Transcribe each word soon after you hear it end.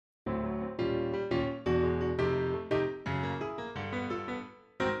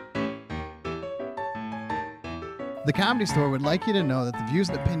The Comedy Store would like you to know that the views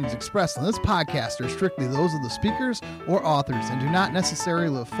and opinions expressed on this podcast are strictly those of the speakers or authors and do not necessarily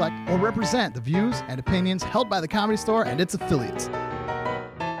reflect or represent the views and opinions held by the Comedy Store and its affiliates.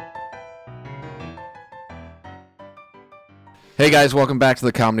 Hey guys, welcome back to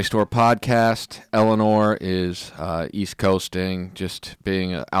the Comedy Store podcast. Eleanor is East Coasting, just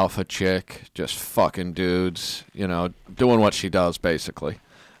being an alpha chick, just fucking dudes, you know, doing what she does basically.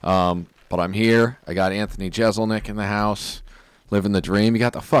 But I'm here. I got Anthony Jeselnik in the house, living the dream. You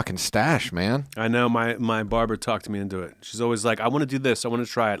got the fucking stash, man. I know. My barber talked me into it. She's always like, I want to do this. I want to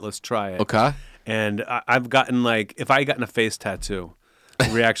try it. Let's try it. Okay. And I've gotten like, if I had gotten a face tattoo, the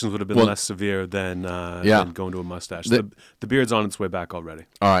reactions would have been less severe than going to a mustache. The beard's on its way back already.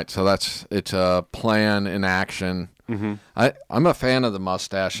 All right, so it's a plan in action. Mm-hmm. I'm a fan of the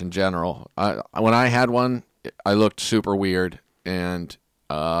mustache in general. When I had one, I looked super weird, and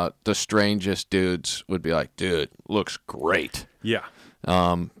the strangest dudes would be like, dude, looks great. Yeah.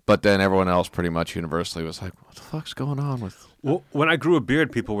 But then everyone else pretty much universally was like, what the fuck's going on with... Well, when I grew a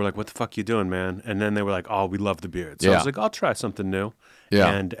beard, people were like, what the fuck you doing, man? And then they were like, oh, we love the beard. So I was like, I'll try something new. Yeah.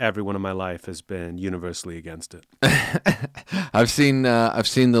 And everyone in my life has been universally against it. I've seen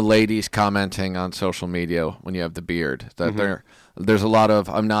the ladies commenting on social media when you have the beard that there's a lot of,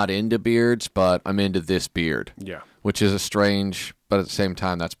 I'm not into beards, but I'm into this beard. Yeah. Which is a strange, but at the same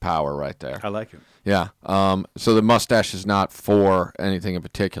time, that's power right there. I like it. Yeah. So the mustache is not for anything in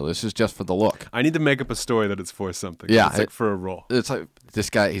particular. This is just for the look. I need to make up a story that it's for something. Yeah. It's like for a role. It's like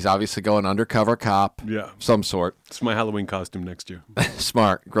this guy, he's obviously going undercover cop. Yeah. Some sort. It's my Halloween costume next year.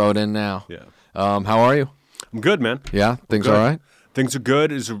 Smart. Grow it in now. Yeah. How are you? I'm good, man. Yeah? Things all right? Things are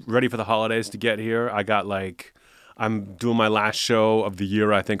good. Is ready for the holidays to get here. I'm doing my last show of the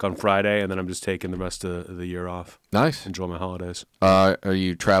year, I think, on Friday, and then I'm just taking the rest of the year off. Nice. Enjoy my holidays. Are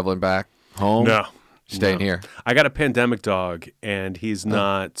you traveling back home? No. Staying here? I got a pandemic dog, and he's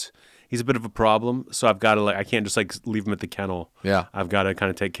not... He's a bit of a problem, so I've got to I can't just leave him at the kennel. Yeah. I've got to kind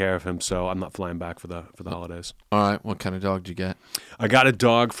of take care of him, so I'm not flying back for the holidays. All right. What kind of dog did you get? I got a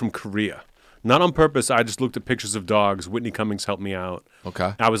dog from Korea. Not on purpose. I just looked at pictures of dogs. Whitney Cummings helped me out.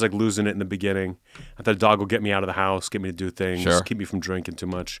 Okay. I was losing it in the beginning. I thought a dog will get me out of the house, get me to do things, keep me from drinking too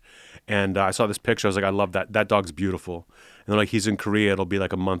much. And I saw this picture. I was like, I love that. That dog's beautiful. And they're like, he's in Korea. It'll be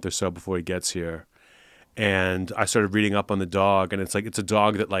like a month or so before he gets here. And I started reading up on the dog, and it's a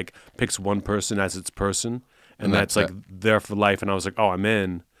dog that picks one person as its person, and that's there for life. And I was like, oh, I'm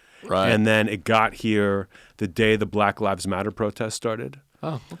in. Right. And then it got here the day the Black Lives Matter protest started.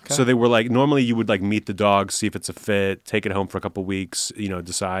 Oh, okay. So they were normally you would meet the dog, see if it's a fit, take it home for a couple weeks,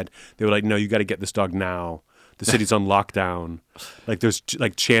 decide. They were like, no, you got to get this dog now. The city's on lockdown. There's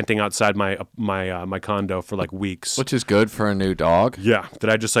chanting outside my condo for weeks. Which is good for a new dog. Yeah, that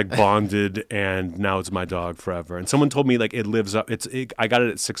I just bonded, and now it's my dog forever. And someone told me it lives up. I got it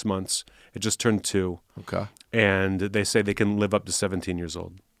at 6 months. It just turned 2. Okay. And they say they can live up to 17 years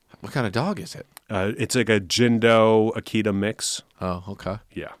old. What kind of dog is it? It's a Jindo Akita mix. Oh, okay.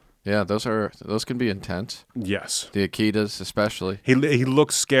 Yeah. Yeah, those can be intense. Yes. The Akitas especially. He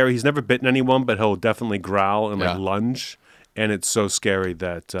looks scary. He's never bitten anyone, but he'll definitely growl and lunge, and it's so scary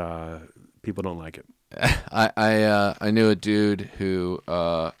that people don't like it. I knew a dude who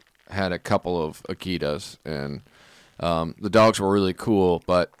had a couple of Akitas, and the dogs were really cool,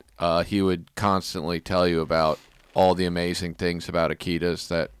 but he would constantly tell you about all the amazing things about Akitas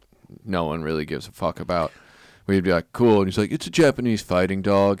that no one really gives a fuck about. We'd be like, cool. And he's like, it's a Japanese fighting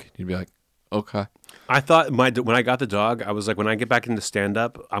dog. You'd be like, okay. I thought when I got the dog, I was like, when I get back into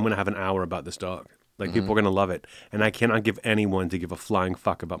stand-up, I'm going to have an hour about this dog. People are going to love it. And I cannot give anyone to give a flying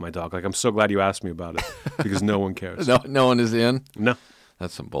fuck about my dog. I'm so glad you asked me about it because no one cares. No one is in? No.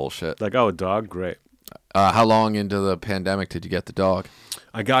 That's some bullshit. Oh, a dog? Great. How long into the pandemic did you get the dog?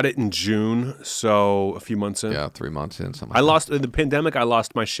 I got it in June, so a few months in. Yeah, 3 months in. Something. In the pandemic. I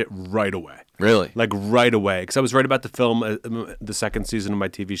lost my shit right away. Really? Right away, because I was right about to film the second season of my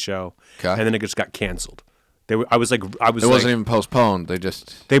TV show, and then it just got canceled. It wasn't even postponed.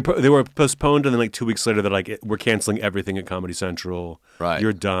 They were postponed, and then 2 weeks later, they're like, we're canceling everything at Comedy Central. Right.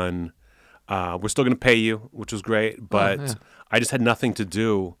 You're done. We're still going to pay you, which was great, but I just had nothing to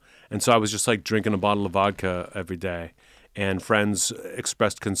do, and so I was just drinking a bottle of vodka every day. And friends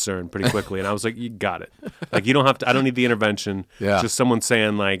expressed concern pretty quickly, and I was like, "You got it. You don't have to. I don't need the intervention. Yeah. Just someone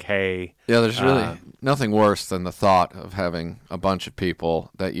saying hey." Yeah, there's really nothing worse than the thought of having a bunch of people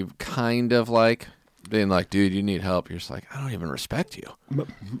that you kind of being like, "Dude, you need help." You're just like, "I don't even respect you."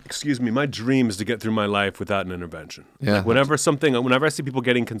 Excuse me. My dream is to get through my life without an intervention. Yeah. Whenever I see people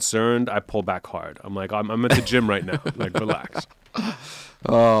getting concerned, I pull back hard. I'm like, I'm at the gym right now. Relax.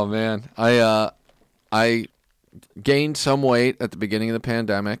 Oh man, I gained some weight at the beginning of the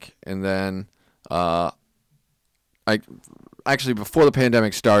pandemic, and then actually before the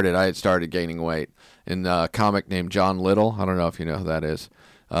pandemic started, I had started gaining weight. And a comic named John Little, I don't know if you know who that is.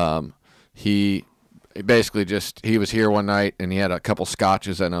 He basically he was here one night and he had a couple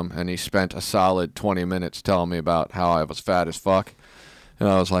scotches in him, and he spent a solid 20 minutes telling me about how I was fat as fuck. And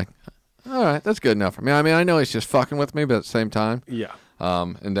I was like, all right, that's good enough for me. I mean, I know he's just fucking with me, but at the same time. Yeah.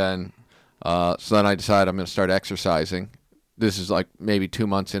 And then, so then I decided I'm going to start exercising. This is like maybe 2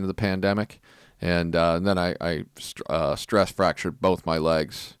 months into the pandemic. And then I stress fractured both my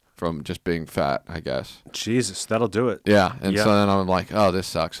legs from just being fat, I guess. Jesus, that'll do it. Yeah. And so then I'm like, oh, this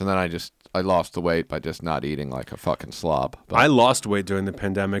sucks. And then I lost the weight by just not eating like a fucking slob. But I lost weight during the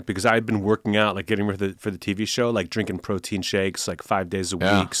pandemic because I had been working out, like getting ready for the TV show, like drinking protein shakes like 5 days a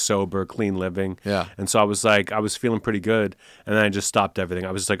week, sober, clean living. Yeah. And so I was feeling pretty good, and then I just stopped everything.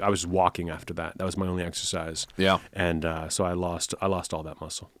 I was walking after that. That was my only exercise. Yeah. And so I lost all that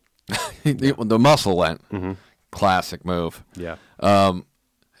muscle. The muscle went. Mm-hmm. Classic move. Yeah.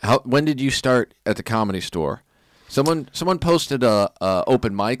 When did you start at the Comedy Store? Someone posted a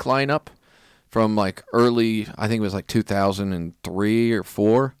open mic lineup from like early, I think it was like 2003 or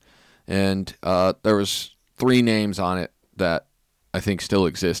 4, and there was 3 names on it that I think still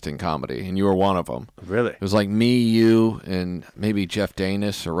exist in comedy, and you were one of them. Really? It was like me, you, and maybe Jeff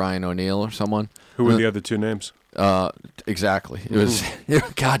Danis or Ryan O'Neal or someone. Who were the other 2 names? Exactly. It was.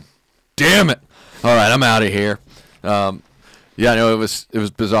 God damn it! All right, I'm out of here. Yeah, no, it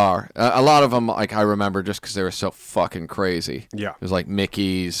was bizarre. A lot of them, like I remember, just because they were so fucking crazy. Yeah, it was like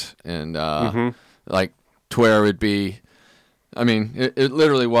Mickey's and like to where it would be. I mean, it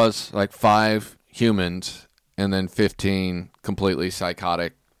literally was like 5 humans and then 15 completely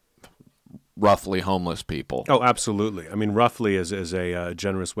psychotic, roughly homeless people. Oh, absolutely. I mean, roughly is a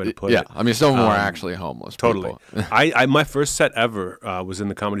generous way to put it. Yeah, I mean, some of them were actually homeless. Totally. People. I my first set ever was in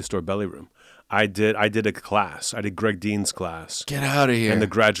the Comedy Store Belly Room. I did a class. I did Greg Dean's class. Get out of here. And the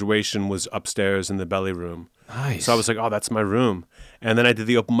graduation was upstairs in the Belly Room. Nice. So I was like, oh, that's my room. And then I did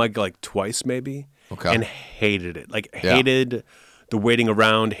the open mic like twice maybe. Okay. And hated it. Like hated the waiting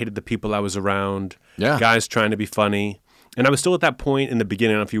around, hated the people I was around. Yeah. Guys trying to be funny. And I was still at that point in the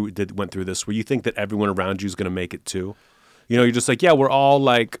beginning, I don't know if you went through this, where you think that everyone around you is going to make it too. You know, you're just like, yeah, we're all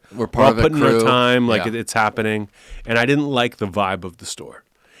like, we're part of the putting crew. our time, like it's happening. And I didn't like the vibe of the store.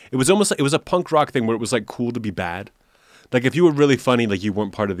 It was almost like it was a punk rock thing where it was like cool to be bad. Like if you were really funny, like you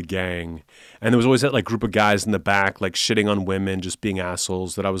weren't part of the gang. And there was always that like group of guys in the back, like shitting on women, just being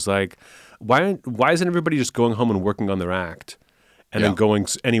assholes, that I was like, why isn't everybody just going home and working on their act and then going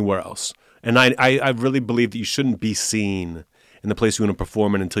anywhere else? And I really believe that you shouldn't be seen in the place you want to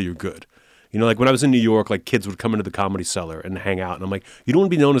perform in until you're good. You know, like when I was in New York, like kids would come into the Comedy Cellar and hang out. And I'm like, you don't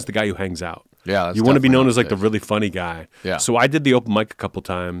want to be known as the guy who hangs out. Yeah, you want to be known as like the really funny guy. Yeah. So I did the open mic a couple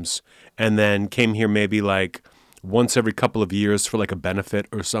times and then came here maybe like once every couple of years for like a benefit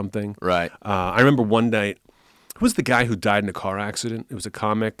or something. Right. I remember one night, who was the guy who died in a car accident? It was a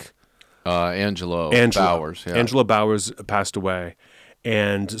comic. Angelo Bowers. Yeah. Angelo Bowers passed away.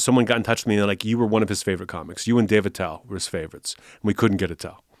 And someone got in touch with me and they're like, you were one of his favorite comics. You and Dave Attell were his favorites. And we couldn't get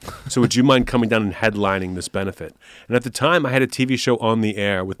Attell. So would you mind coming down and headlining this benefit? And at the time, I had a TV show on the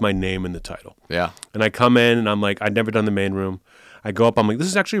air with my name in the title. Yeah. And I come in and I'm like, I'd never done the main room. I go up, I'm like, this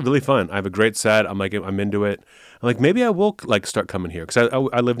is actually really fun. I have a great set. I'm like, I'm into it. I'm like, maybe I will like start coming here because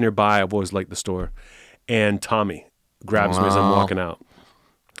I live nearby. I've always liked the store. And Tommy grabs me as I'm walking out.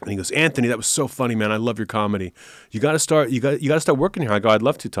 And he goes, Anthony, that was so funny, man. I love your comedy. You got to start working here. I go, I'd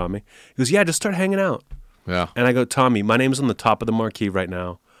love to, Tommy. He goes, yeah, just start hanging out. Yeah. And I go, Tommy, my name's on the top of the marquee right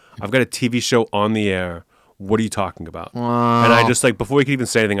now. I've got a TV show on the air. What are you talking about? Wow. And I just like, before he could even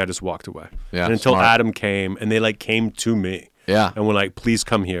say anything, I just walked away. Yeah, and until smart. Adam came and they like came to me. Yeah. And were like, please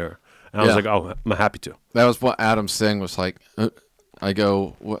come here. And I was like, oh, I'm happy to. That was what Adam's thing was like. I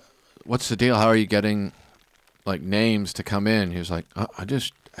go, what's the deal? How are you getting like names to come in? He was like, I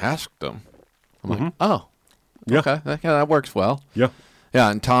just asked them. I'm like, oh, Yeah. okay. Yeah, that works well. Yeah. Yeah,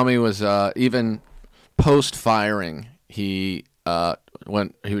 and Tommy was even post-firing, he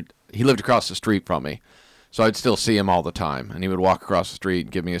lived across the street from me. So I'd still see him all the time, and he would walk across the street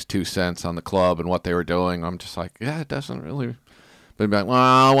and give me his 2 cents on the club and what they were doing. I'm just like, yeah, it doesn't really. But he'd be like,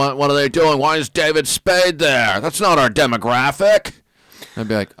 well, what are they doing? Why is David Spade there? That's not our demographic. I'd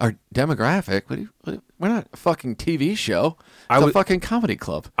be like, our demographic? We're not a fucking TV show. It's a fucking comedy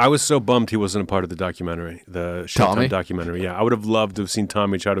club. I was so bummed he wasn't a part of the documentary, the Tommy? Showtime documentary. Yeah, I would have loved to have seen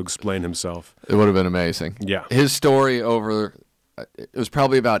Tommy try to explain himself. It would have been amazing. Yeah. His story it was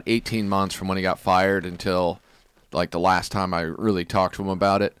probably about 18 months from when he got fired until like the last time I really talked to him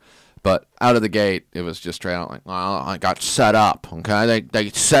about it. But out of the gate, it was just straight out like, well, I got set up, okay? They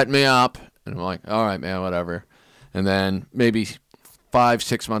set me up. And I'm like, all right, man, whatever. And then maybe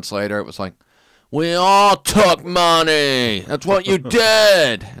 5-6 months later, it was like, we all took money. That's what you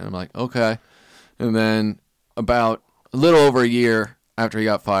did. And I'm like, okay. And then about a little over a year after he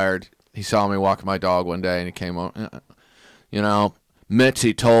got fired, he saw me walking my dog one day, and he came over. You know,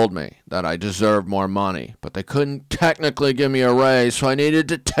 Mitzi told me that I deserved more money, but they couldn't technically give me a raise, so I needed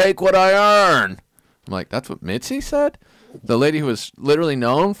to take what I earn. I'm like, that's what Mitzi said? The lady who was literally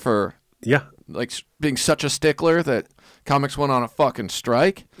known for like being such a stickler that comics went on a fucking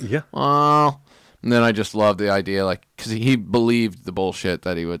strike? Yeah. Well, and then I just loved the idea, like, because he believed the bullshit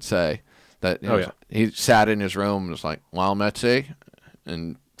that he would say. That he sat in his room and was like, well, Mitzi,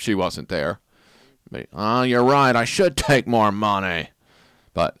 and she wasn't there. But, oh, you're right, I should take more money.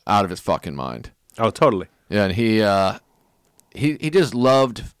 But out of his fucking mind. Oh, totally. Yeah, and he just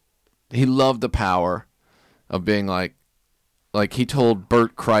loved the power of being like he told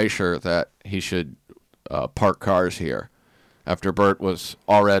Bert Kreischer that he should park cars here after Bert was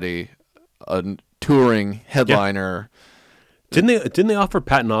already a touring headliner. Yeah. Didn't they offer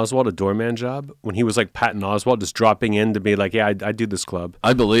Patton Oswalt a doorman job when he was like Patton Oswalt, just dropping in to be like, yeah, I do this club.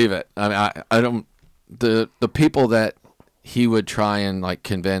 I believe it. I mean, I don't the people that he would try and like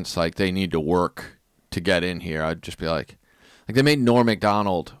convince like they need to work to get in here. I'd just be like they made Norm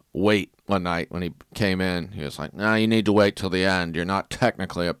Macdonald wait one night when he came in. He was like, "No, you need to wait till the end. You're not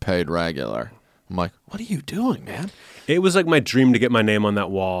technically a paid regular." I'm like, "What are you doing, man?" It was like my dream to get my name on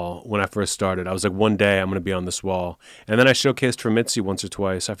that wall when I first started. I was like, one day I'm going to be on this wall. And then I showcased for Mitzi once or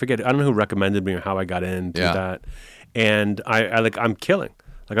twice. I don't know who recommended me or how I got into that. And I'm killing.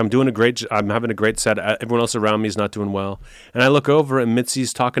 Like I'm having a great set. Everyone else around me is not doing well. And I look over and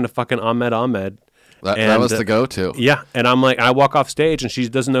Mitzi's talking to fucking Ahmed. That was the go-to. Yeah. And I'm like, I walk off stage and she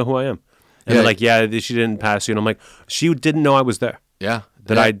doesn't know who I am. And they're like, she didn't pass you. And I'm like, she didn't know I was there. Yeah.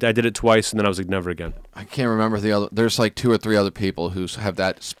 I did it twice and then I was like, never again. I can't remember the other. There's like 2 or 3 other people who have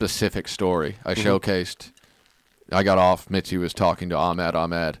that specific story. I showcased. I got off. Mitzi was talking to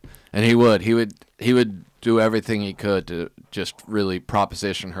Ahmed. And he would do everything he could to just really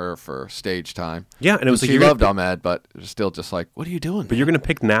proposition her for stage time. Yeah, and it was she loved Ahmed, but it was still just like, what are you doing? But you're going to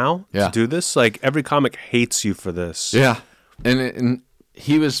pick now to do this? Like, every comic hates you for this. Yeah. And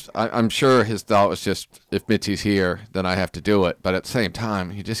he was, I'm sure his thought was just, if Mitzi's here, then I have to do it. But at the same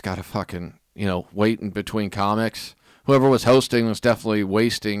time, you just got to fucking, wait in between comics. Whoever was hosting was definitely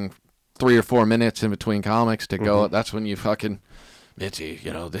wasting 3 or 4 minutes in between comics to go. That's when you fucking, Mitzi,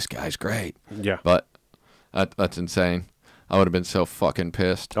 this guy's great. Yeah. But that's insane. I would have been so fucking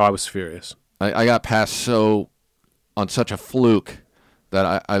pissed. Oh, I was furious. I got passed on such a fluke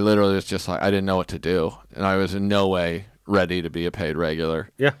that I literally was just like, I didn't know what to do. And I was in no way ready to be a paid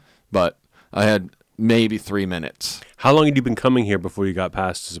regular. Yeah. But I had maybe 3 minutes. How long had you been coming here before you got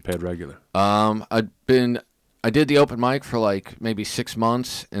passed as a paid regular? I did the open mic for like maybe 6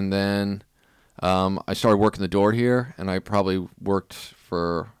 months, and then I started working the door here, and I probably worked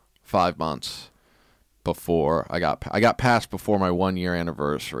for 5 months before I got passed before my 1-year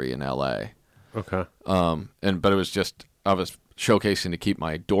anniversary in LA. Okay. But it was just I was showcasing to keep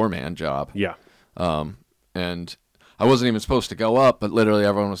my doorman job. Yeah. And I wasn't even supposed to go up, but literally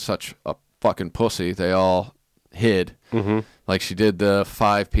everyone was such a fucking pussy. They all hid. Mm-hmm. Like she did the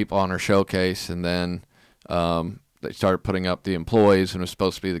 5 people on her showcase, and then they started putting up the employees, and it was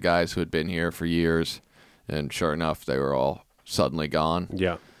supposed to be the guys who had been here for years. And sure enough, they were all suddenly gone.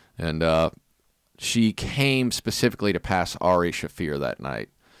 Yeah. And she came specifically to pass Ari Shaffir that night.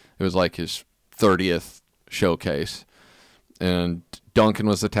 It was like his 30th showcase. And Duncan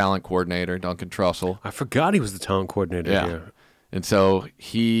was the talent coordinator, Duncan Trussell. I forgot he was the talent coordinator here. And so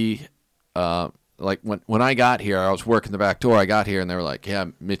he, when I got here, I was working the back door. I got here, and they were like, yeah,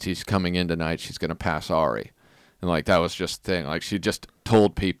 Mitzi's coming in tonight. She's going to pass Ari. And, like, that was just the thing. Like, she just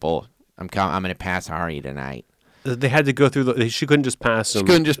told people, I'm going to pass Ari tonight. They had to go through she couldn't just pass him. She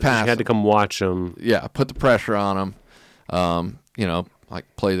couldn't just pass She had to come watch him. Yeah, put the pressure on him.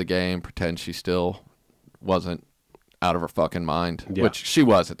 Play the game, pretend she still wasn't out of her fucking mind, which she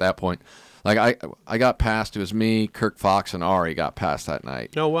was at that point. Like, I got passed. It was me, Kirk Fox, and Ari got passed that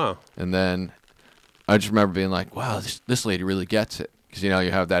night. Oh, wow. And then I just remember being like, wow, this lady really gets it. Because, you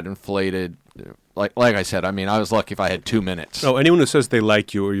have that inflated, like I said, I mean, I was lucky if I had 2 minutes. Oh, anyone who says they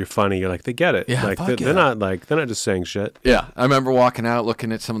like you or you're funny, you're like, they get it. Yeah, like, they're not just saying shit. Yeah. I remember walking out,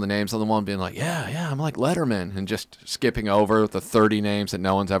 looking at some of the names on the wall, being like, yeah, I'm like Letterman, and just skipping over the 30 names that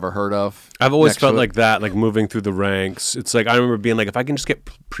no one's ever heard of. I've always felt like that, like moving through the ranks. It's like, I remember being like, if I can just get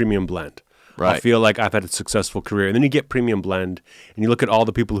premium blend. Right. I'll feel like I've had a successful career. And then you get Premium Blend, and you look at all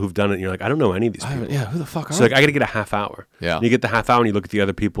the people who've done it, and you're like, I don't know any of these people. Yeah, who the fuck are So like, I got to get a half hour. Yeah. And you get the half hour, and you look at the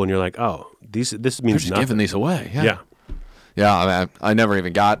other people, and you're like, oh, this means They're just nothing. giving these away. Yeah. Yeah, I mean, I never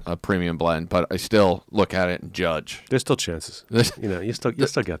even got a Premium Blend, but I still look at it and judge. There's still chances. You still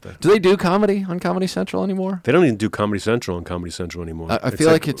get that. Do they do comedy on Comedy Central anymore? They don't even do Comedy Central on Comedy Central anymore. I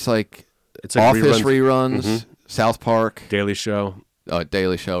feel like it's like Office reruns, South Park, Daily Show.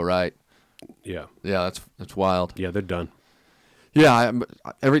 Daily Show, right? Yeah. Yeah, that's wild. Yeah, they're done. Yeah,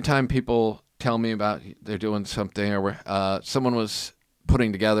 every time people tell me about they're doing something or someone was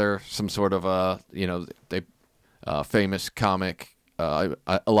putting together some sort of famous comic,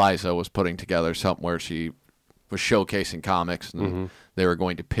 Eliza was putting together something where she was showcasing comics, and they were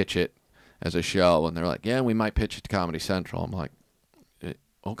going to pitch it as a show, and they're like, yeah, we might pitch it to Comedy Central. I'm like,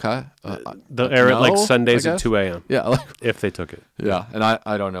 okay. They'll air it like Sundays at 2 a.m. Yeah. If they took it. Yeah, and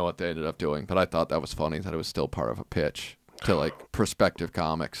I don't know what they ended up doing, but I thought that was funny that it was still part of a pitch to like prospective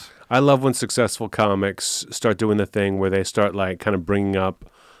comics. I love when successful comics start doing the thing where they start like kind of bringing up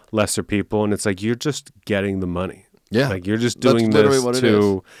lesser people, and it's like you're just getting the money. Yeah, like you're just doing this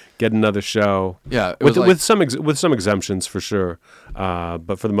to get another show. Yeah, with some exemptions for sure,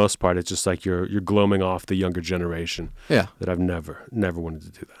 but for the most part, it's just like you're gloaming off the younger generation. Yeah, that I've never wanted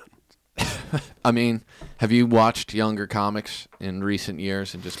to do that. I mean, have you watched younger comics in recent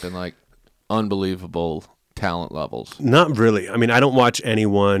years and just been like unbelievable talent levels? Not really. I mean, I don't watch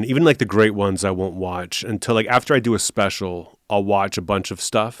anyone, even like the great ones. I won't watch until like after I do a special. I'll watch a bunch of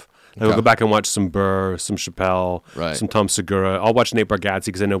stuff. I'll go back and watch some Burr, some Chappelle, some Tom Segura. I'll watch Nate Bargatze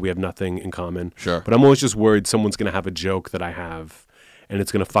because I know we have nothing in common. Sure. But I'm always just worried someone's going to have a joke that I have, and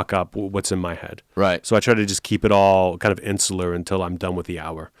it's going to fuck up what's in my head. Right. So I try to just keep it all kind of insular until I'm done with the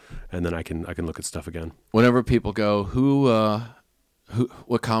hour, and then I can look at stuff again. Whenever people go,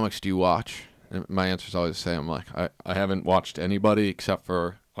 what comics do you watch? And my answer is always the same. I'm like, I haven't watched anybody except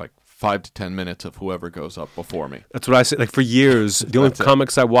for like 5 to 10 minutes of whoever goes up before me. That's what I say. Like for years, the only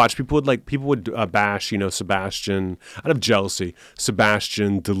comics I watched, people would bash, Sebastian out of jealousy,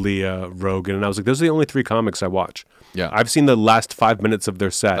 Sebastian, D'Elia, Rogan, and I was like, those are the only 3 comics I watch. Yeah, I've seen the last 5 minutes of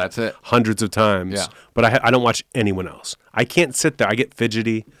their set. That's it. Hundreds of times. Yeah, but I don't watch anyone else. I can't sit there. I get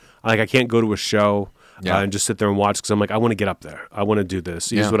fidgety. I can't go to a show. And just sit there and watch because I'm like, I want to get up there. I want to do this.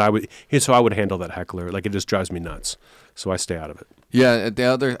 Here's how I would handle that heckler. Like it just drives me nuts. So I stay out of it. Yeah. The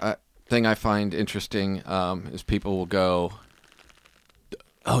other thing I find interesting is people will go,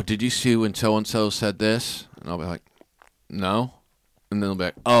 oh, did you see when so-and-so said this? And I'll be like, no. And then they'll be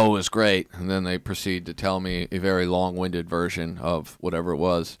like, oh, it was great. And then they proceed to tell me a very long-winded version of whatever it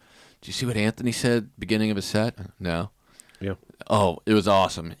was. Did you see what Anthony said beginning of his set? No. Yeah. Oh, it was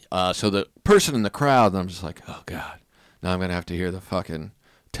awesome. So the person in the crowd, I'm just like, oh, God. Now I'm going to have to hear the fucking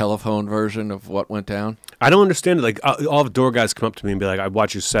telephone version of what went down. I don't understand it. Like, all the door guys come up to me and be like, I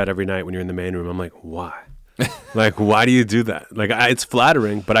watch your set every night when you're in the main room. I'm like, why? Like, why do you do that? Like, it's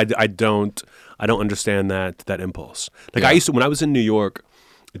flattering, but I don't understand that impulse. Like, I used to, when I was in New York,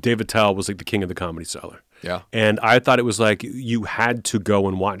 Dave Attell was like the king of the Comedy Cellar. Yeah. And I thought it was like you had to go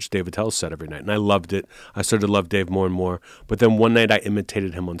and watch Dave Attell's set every night. And I loved it. I started to love Dave more and more. But then one night I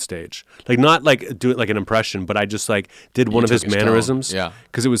imitated him on stage. Like not like do it like an impression, but I just like did one of his mannerisms. Yeah.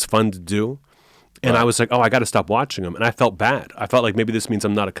 Because it was fun to do. And I was like, oh, I got to stop watching him. And I felt bad. I felt like maybe this means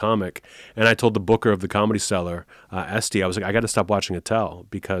I'm not a comic. And I told the booker of the Comedy Cellar, Esty, I was like, I got to stop watching Attell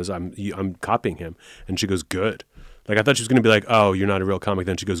because I'm copying him. And she goes, good. Like, I thought she was going to be like, oh, you're not a real comic.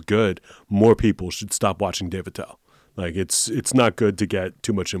 Then she goes, good. More people should stop watching Dave Attell. Like, it's not good to get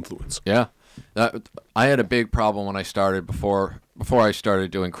too much influence. Yeah. I had a big problem when I started, before I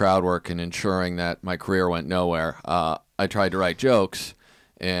started doing crowd work and ensuring that my career went nowhere. I tried to write jokes,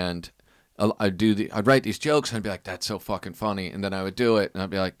 and I'd write these jokes, and I'd be like, that's so fucking funny. And then I would do it, and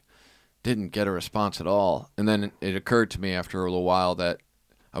I'd be like, didn't get a response at all. And then it occurred to me after a little while that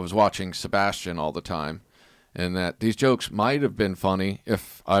I was watching Sebastian all the time. And that these jokes might have been funny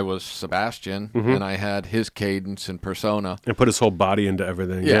if I was Sebastian and I had his cadence and persona. And put his whole body into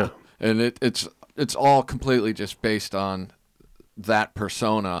everything. Yeah. And it's all completely just based on that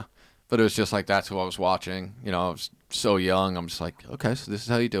persona. But it was just like, that's who I was watching. I was so young. I'm just like, okay, so this is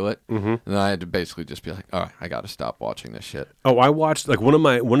how you do it. And then I had to basically just be like, all right, I got to stop watching this shit. Oh, I watched, like, one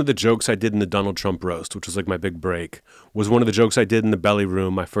of the jokes I did in the Donald Trump roast, which was like my big break, was one of the jokes I did in the Belly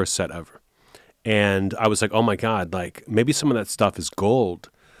Room, my first set ever. And I was like, oh my God, like maybe some of that stuff is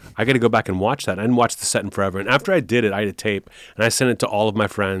gold. I got to go back and watch that. I didn't watch the set in forever. And after I did it, I had a tape and I sent it to all of my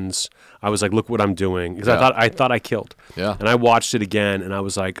friends. I was like, look what I'm doing. Because I thought I killed. Yeah. And I watched it again and I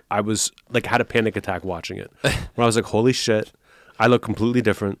was like, had a panic attack watching it. Where I was like, holy shit, I look completely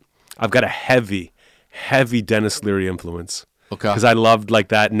different. I've got a heavy Dennis Leary influence. Okay. Because I loved like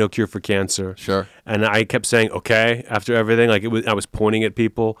that No Cure for Cancer. Sure. And I kept saying okay after everything. Like I was pointing at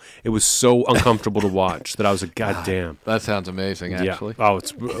people. It was so uncomfortable to watch that I was like, God damn. That sounds amazing, actually. Yeah. Oh,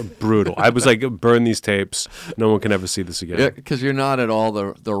 it's brutal. I was like, burn these tapes. No one can ever see this again. Yeah, because you're not at all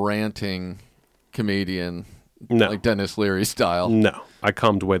the ranting comedian like Dennis Leary style. No, I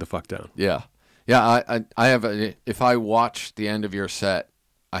calmed way the fuck down. Yeah. Yeah, I have if I watch the end of your set,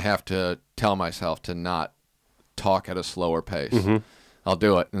 I have to tell myself to not talk at a slower pace. Mm-hmm. I'll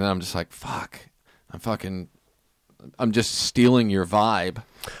do it, and then I'm just like, fuck, I'm just stealing your vibe.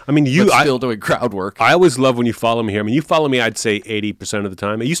 I mean, still doing crowd work. I always love when you follow me here. I mean, you follow me, I'd say 80% of the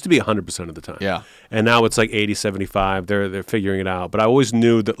time. It used to be 100% of the time. Yeah. And now it's like 80, 75. They're figuring it out. But I always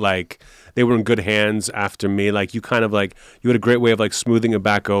knew that like they were in good hands after me. Like you kind of like, you had a great way of like smoothing it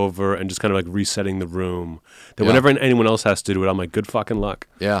back over and just kind of like resetting the room. That whenever anyone else has to do it, I'm like, good fucking luck.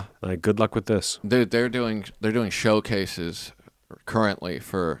 Yeah. Like, good luck with this. They're doing showcases currently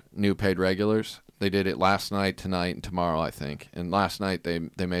for new paid regulars. They did it last night, tonight, and tomorrow, I think. And last night they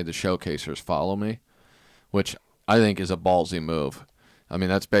made the showcasers follow me, which I think is a ballsy move. I mean,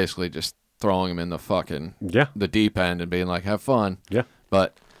 that's basically just throwing them in the fucking the deep end and being like, have fun. Yeah.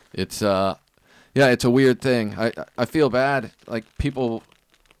 But it's it's a weird thing. I feel bad. Like people,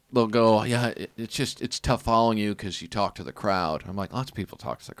 they'll go, yeah, it's tough following you because you talk to the crowd. I'm like, lots of people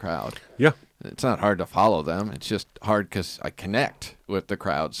talk to the crowd. Yeah. It's not hard to follow them. It's just hard because I connect with the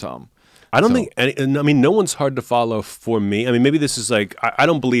crowd some. I don't think no one's hard to follow for me. I mean, maybe this is like, I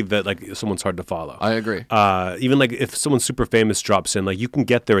don't believe that like someone's hard to follow. I agree. Even like if someone super famous drops in, like you can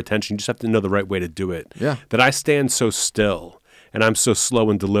get their attention. You just have to know the right way to do it. Yeah. That I stand so still and I'm so slow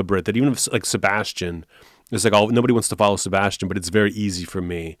and deliberate that even if like Sebastian, it's like nobody wants to follow Sebastian, but it's very easy for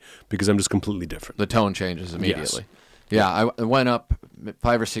me because I'm just completely different. The tone changes immediately. Yes. Yeah, I went up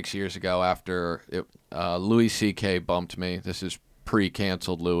 5 or 6 years ago after Louis C.K. bumped me. This is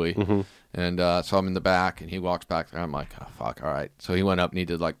pre-canceled Louis. Mm-hmm. And so I'm in the back, and he walks back. And I'm like, oh, fuck, all right. So he went up and he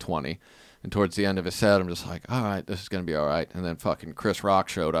did like 20. And towards the end of his set, I'm just like, all right, this is going to be all right. And then fucking Chris Rock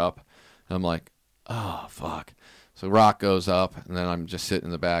showed up. And I'm like, oh, fuck. So Rock goes up, and then I'm just sitting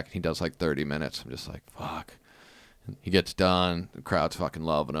in the back, and he does like 30 minutes. I'm just like, fuck. And he gets done. The crowd's fucking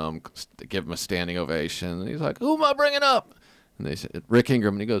loving him. They give him a standing ovation. And he's like, who am I bringing up? And they said, Rick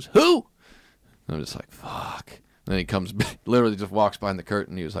Ingraham. And he goes, who? And I'm just like, fuck. And then he comes, literally just walks behind the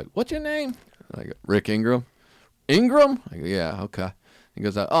curtain. He was like, what's your name? I go, Rick Ingraham. Ingram? I go, yeah, okay. He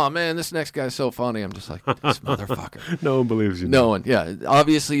goes, oh, man, this next guy's so funny. I'm just like, this motherfucker. No one believes you. No one. Yeah,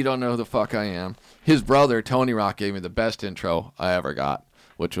 obviously you don't know who the fuck I am. His brother, Tony Rock, gave me the best intro I ever got,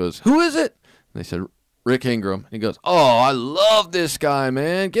 which was, who is it? And they said, Rick Ingraham. And he goes, oh, I love this guy,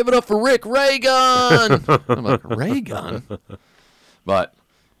 man. Give it up for Rick Raygun. I'm like, Raygun? But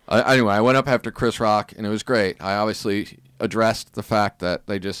anyway, I went up after Chris Rock, and it was great. I obviously addressed the fact that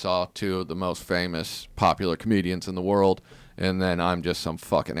they just saw two of the most famous, popular comedians in the world, and then I'm just some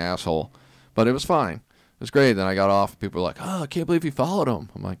fucking asshole. But it was fine. It was great. Then I got off. People were like, oh, I can't believe you followed him.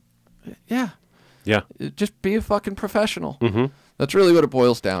 I'm like, yeah. Yeah. Just be a fucking professional. Mm-hmm. That's really what it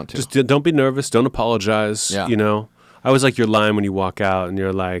boils down to. Just don't be nervous. Don't apologize. Yeah. You know, I always like your line when you walk out and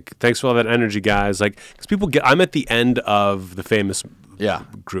you're like, thanks for all that energy, guys. Like, because people I'm at the end of the famous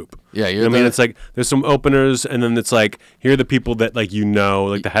group. Yeah. You know what I mean? It's like, there's some openers and then it's like, here are the people that like,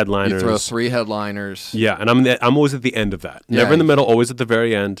 like the headliners. You throw 3 headliners. Yeah. And I'm always at the end of that. Never in the middle, always at the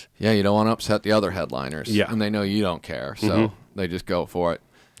very end. Yeah. You don't want to upset the other headliners. Yeah. And they know you don't care. So they just go for it.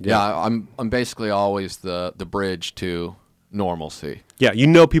 Yeah. I'm basically always the bridge to normalcy. Yeah, you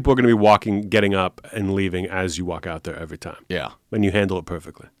know people are going to be walking, getting up, and leaving as you walk out there every time. Yeah. And you handle it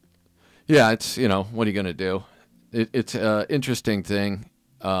perfectly. Yeah, it's, what are you going to do? It's an interesting thing,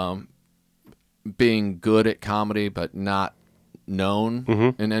 being good at comedy but not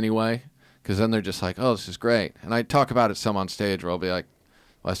known in any way, because then they're just like, oh, this is great. And I talk about it some on stage where I'll be like,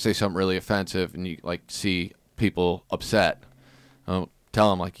 I say something really offensive, and you like see people upset. Tell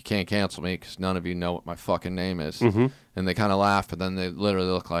them, like, you can't cancel me because none of you know what my fucking name is. And they kind of laugh, but then they literally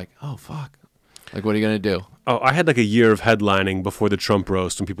look like, oh, fuck. Like, what are you going to do? Oh, I had like a year of headlining before the Trump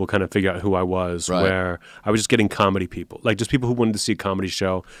roast when people kind of figured out who I was, where I was just getting comedy people. Like, just people who wanted to see a comedy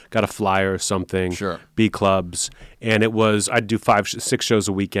show, got a flyer or something, B clubs. And it was, I'd do 5-6 shows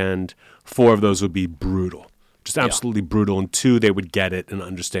a weekend. 4 of those would be brutal. Just absolutely brutal. And 2, they would get it and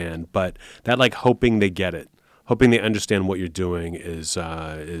understand. But that, like, hoping they get it. Hoping they understand what you're doing is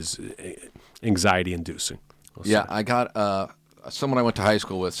anxiety-inducing. Yeah, I got someone I went to high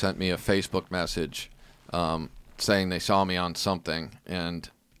school with sent me a Facebook message saying they saw me on something, and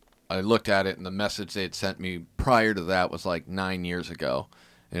I looked at it, and the message they had sent me prior to that was like 9 years ago,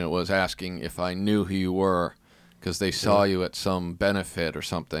 and it was asking if I knew who you were because they saw you at some benefit or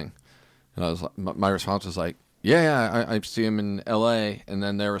something. And I was like, my response was like, yeah, I see him in L.A. And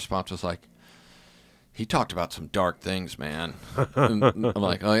then their response was like, he talked about some dark things, man. And I'm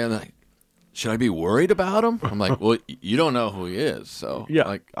like, oh yeah. And like, should I be worried about him? I'm like, well, you don't know who he is, so yeah.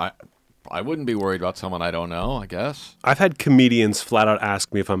 Like I wouldn't be worried about someone I don't know, I guess. I've had comedians flat out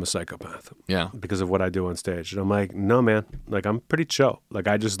ask me if I'm a psychopath. Yeah. Because of what I do on stage. And I'm like, no, man. Like, I'm pretty chill. Like,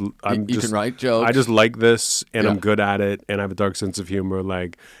 you can write jokes. I just like this, and I'm good at it, and I have a dark sense of humor.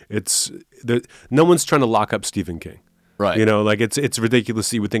 Like, no one's trying to lock up Stephen King. Right. You know, like, it's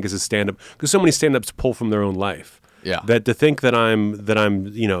ridiculous that you would think it's a stand-up. Because so many stand-ups pull from their own life. Yeah. That to think that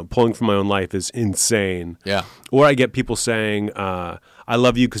I'm pulling from my own life is insane. Yeah. Or I get people saying, I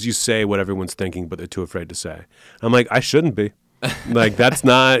love you because you say what everyone's thinking, but they're too afraid to say. I'm like, I shouldn't be. Like,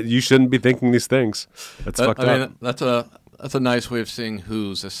 you shouldn't be thinking these things. That's fucked up. I mean, that's a nice way of seeing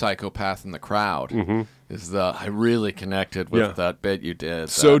who's a psychopath in the crowd. Mm-hmm. I really connected with that bit you did.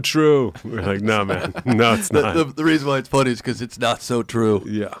 So true. We're like, no, man. No, it's not. The reason why it's funny is because it's not so true.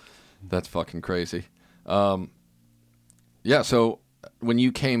 Yeah. That's fucking crazy. Yeah, so when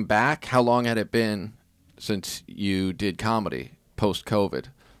you came back, how long had it been since you did comedy post-COVID?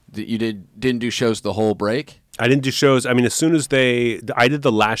 You didn't do shows the whole break? I didn't do shows. I mean, as soon as I did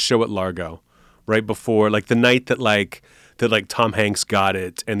the last show at Largo, right before, like the night that Tom Hanks got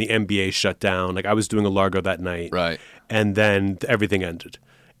it and the NBA shut down. Like I was doing a Largo that night. Right. And then everything ended.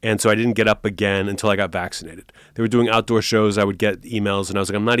 And so I didn't get up again until I got vaccinated. They were doing outdoor shows. I would get emails, and I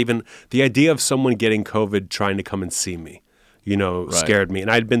was like, the idea of someone getting COVID trying to come and see me, scared me. And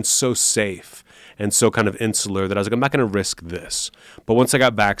I'd been so safe and so kind of insular that I was like, I'm not going to risk this. But once I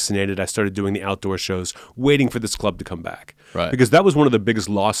got vaccinated, I started doing the outdoor shows, waiting for this club to come back. Right. Because that was one of the biggest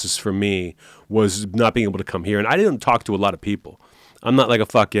losses for me, was not being able to come here. And I didn't talk to a lot of people. I'm not like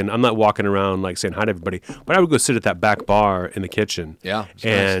I'm not walking around like saying hi to everybody, but I would go sit at that back bar in the kitchen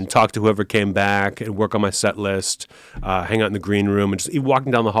and talk to whoever came back and work on my set list, hang out in the green room, and just even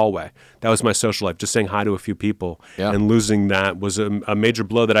walking down the hallway. That was my social life, just saying hi to a few people. Yeah. And losing that was a major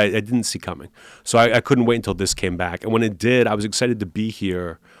blow that I didn't see coming. So I couldn't wait until this came back. And when it did, I was excited to be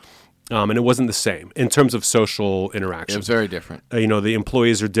here. And it wasn't the same in terms of social interaction. It was very different. The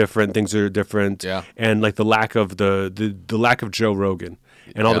employees are different, things are different. Yeah. And like the lack of the lack of Joe Rogan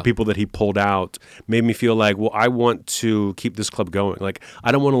and all the people that he pulled out made me feel like, well, I want to keep this club going. Like,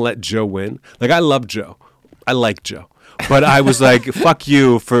 I don't want to let Joe win. Like, I love Joe. I like Joe. But I was like, fuck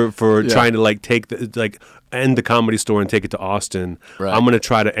you for trying to like end the Comedy Store and take it to Austin. Right. I'm going to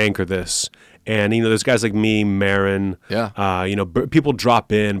try to anchor this. And, there's guys like me, Marin, people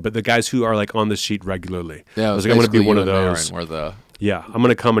drop in, but the guys who are like on the sheet regularly. Yeah, I was like, I'm going to be one of those. I'm going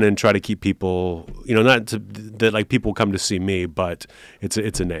to come in and try to keep people, not that like people come to see me, but it's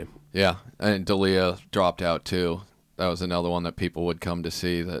a name. Yeah. And D'Elia dropped out too. That was another one that people would come to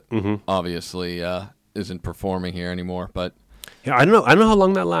see that obviously isn't performing here anymore, but. Yeah, I don't know how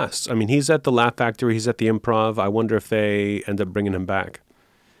long that lasts. I mean, he's at the Laugh Factory, he's at the Improv. I wonder if they end up bringing him back.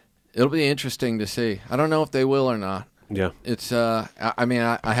 It'll be interesting to see. I don't know if they will or not. Yeah. It's I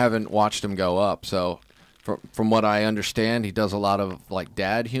haven't watched him go up, so from what I understand, he does a lot of like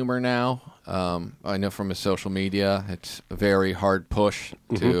dad humor now. I know from his social media, it's a very hard push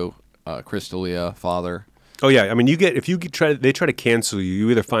to Chris D'Elia, father. Oh yeah, I mean, they try to cancel you. You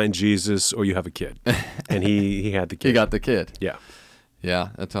either find Jesus or you have a kid, and he had the kid. He got the kid. Yeah. Yeah,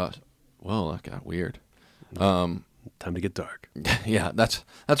 that's awesome. Whoa, that got weird. Time to get dark. Yeah, that's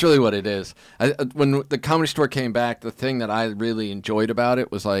really what it is. When the Comedy Store came back, the thing that I really enjoyed about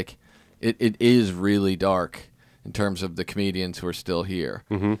it was like it is really dark in terms of the comedians who are still here.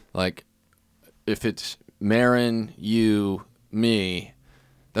 Mm-hmm. Like if it's Marin, you, me,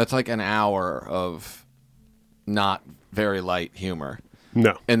 that's like an hour of not very light humor.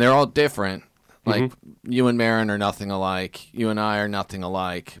 No. And they're all different. Like you and Marin are nothing alike. You and I are nothing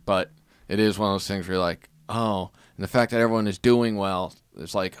alike. But it is one of those things where you're like, oh. And the fact that everyone is doing well,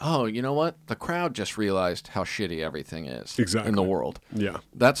 it's like, oh, you know what? The crowd just realized how shitty everything is in the world. Yeah.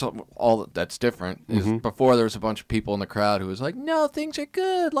 That's all that's different. Is before there was a bunch of people in the crowd who was like, no, things are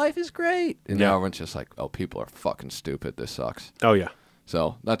good. Life is great. And now everyone's just like, oh, people are fucking stupid. This sucks. Oh, yeah.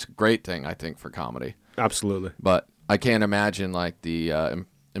 So that's a great thing, I think, for comedy. Absolutely. But I can't imagine like the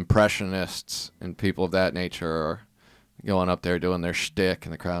impressionists and people of that nature are going up there doing their shtick,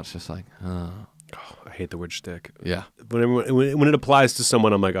 and the crowd's just like, oh. Oh, I hate the word shtick. Yeah. When it applies to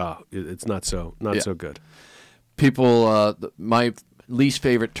someone, I'm like, oh, it's not so good. People, my least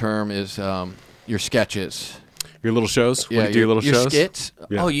favorite term is your sketches. Your little shows? Yeah, when you do your little your shows? skits.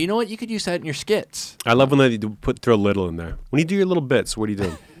 Yeah. Oh, you know what? You could use that in your skits. I love when they throw a little in there. When you do your little bits, what are you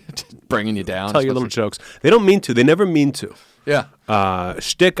doing? Bringing you down. Tell your little jokes. They don't mean to. They never mean to. Yeah.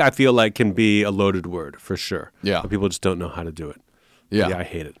 Shtick, I feel like, can be a loaded word for sure. Yeah. But people just don't know how to do it. Yeah. Yeah, I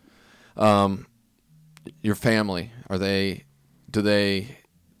hate it. Your family, do they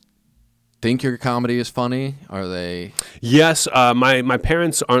think your comedy is funny? Are they? Yes, my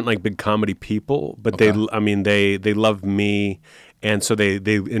parents aren't like big comedy people, but they love me, and so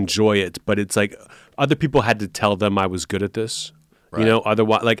they enjoy it. But it's like other people had to tell them I was good at this. Right. You know,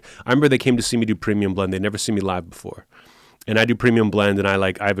 otherwise, like I remember they came to see me do Premium Blend. They'd never seen me live before, and I do Premium Blend, and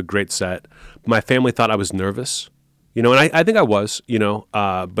I have a great set. My family thought I was nervous. You know, and I think I was, you know,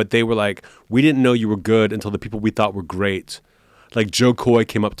 but they were like, we didn't know you were good until the people we thought were great. Like Joe Coy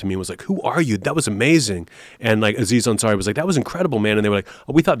came up to me and was like, who are you? That was amazing. And like Aziz Ansari was like, that was incredible, man. And they were like,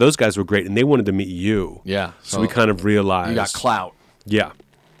 oh, we thought those guys were great and they wanted to meet you. Yeah. So we kind of realized. You got clout. Yeah.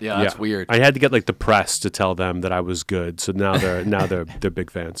 Yeah, that's weird. I had to get like the press to tell them that I was good. So now they're big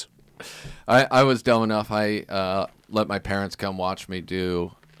fans. I was dumb enough. I let my parents come watch me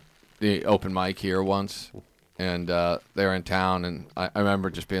do the open mic here once. And they were in town, and I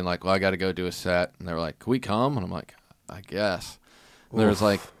remember just being like, well, I got to go do a set. And they were like, can we come? And I'm like, I guess. And there was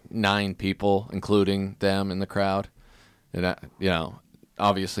like 9 people, including them, in the crowd. And, you know,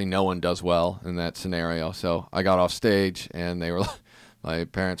 obviously no one does well in that scenario. So I got off stage, and they were my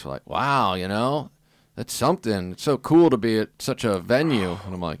parents were like, wow, you know, that's something. It's so cool to be at such a venue.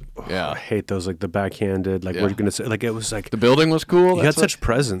 And I'm like, yeah. I hate those, like the backhanded, like, what are you going to say? Like, it was like. The building was cool. You had such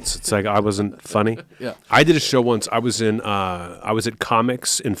presence. It's like I wasn't funny. Yeah. I did a show once. I was at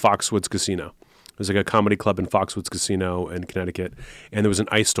Comics in Foxwoods Casino. It was like a comedy club in Foxwoods Casino in Connecticut. And there was an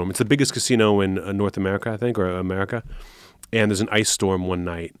ice storm. It's the biggest casino in North America, I think, or America. And there's an ice storm one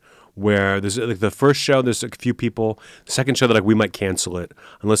night where there's like the first show, there's a few people. The second show, they're like, we might cancel it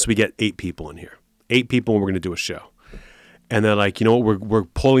unless we get 8 people in here. 8 people, and we're going to do a show. And they're like, you know what, we're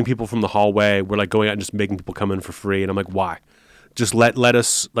pulling people from the hallway. We're like going out and just making people come in for free. And I'm like, why? Just let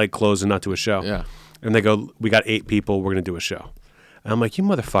us like close and not do a show. Yeah. And they go, we got 8 people. We're going to do a show. And I'm like, you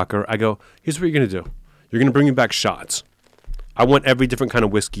motherfucker. I go, here's what you're going to do. You're going to bring me back shots. I want every different kind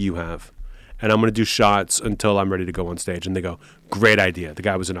of whiskey you have. And I'm going to do shots until I'm ready to go on stage. And they go, great idea. The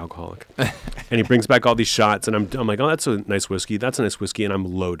guy was an alcoholic. And he brings back all these shots. And I'm like, oh, that's a nice whiskey. That's a nice whiskey. And I'm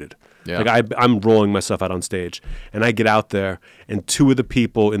loaded. Yeah. Like I'm rolling myself out on stage. And I get out there. And 2 of the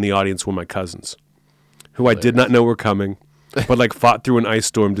people in the audience were my cousins, who I did not know were coming, but like fought through an ice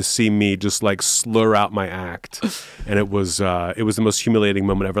storm to see me just like slur out my act. And it was the most humiliating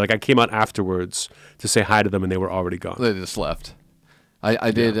moment ever. Like I came out afterwards to say hi to them. And they were already gone. They just left.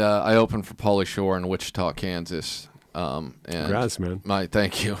 I did. I opened for Pauly Shore in Wichita, Kansas. And Congrats, man.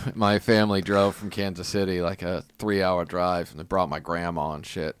 Thank you. My family drove from Kansas City, like a 3-hour drive, and they brought my grandma and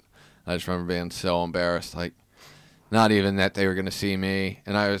shit. I just remember being so embarrassed, like not even that they were gonna see me.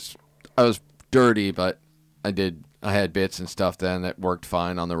 And I was dirty, but I had bits and stuff then that worked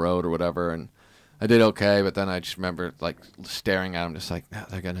fine on the road or whatever, and I did okay. But then I just remember like staring at them, just like, no,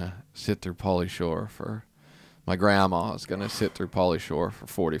 they're gonna sit through Pauly Shore for. My grandma is going to sit through Pauly Shore for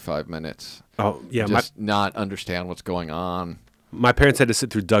 45 minutes. Oh, yeah. Just not understand what's going on. My parents had to sit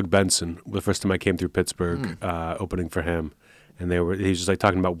through Doug Benson the first time I came through Pittsburgh, opening for him. And he was just like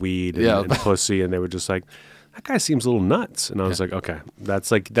talking about weed and pussy. And they were just like, that guy seems a little nuts. And I was like, okay, that's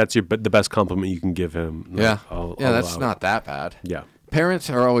the best compliment you can give him. Yeah. That's not that bad. Yeah. Parents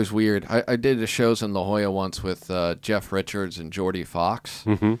are always weird. I did the shows in La Jolla once with Jeff Richards and Jordy Fox.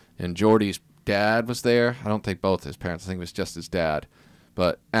 Mm-hmm. And Jordy's dad was there. I don't think both his parents. I think it was just his dad.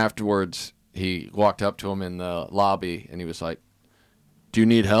 But afterwards, he walked up to him in the lobby, and he was like, do you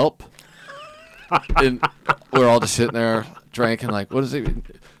need help? And we're all just sitting there drinking, like, what is it?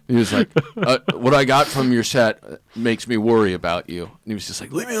 He was like, what I got from your set makes me worry about you. And he was just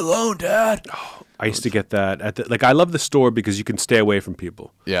like, leave me alone, Dad. I used to get that I love the store because you can stay away from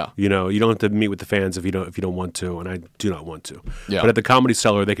people. Yeah. You know, you don't have to meet with the fans if you don't want to, and I do not want to. Yeah. But at the Comedy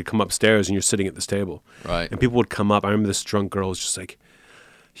Cellar, they could come upstairs and you're sitting at this table. Right. And people would come up. I remember this drunk girl was just like,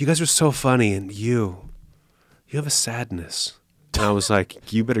 you guys are so funny, and you have a sadness. And I was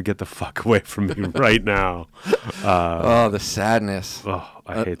like, you better get the fuck away from me right now. The sadness. Oh,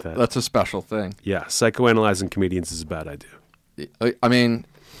 I hate that. That's a special thing. Yeah, psychoanalyzing comedians is a bad idea. I mean,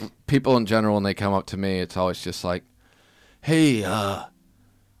 people in general, when they come up to me, it's always just like, hey,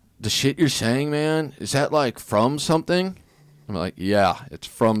 the shit you're saying, man, is that like from something? I'm like, yeah, it's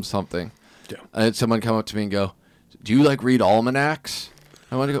from something. Yeah. I had someone come up to me and go, do you like read almanacs?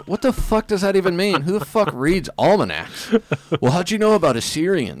 I want to go, what the fuck does that even mean? Who the fuck reads almanacs? Well, how'd you know about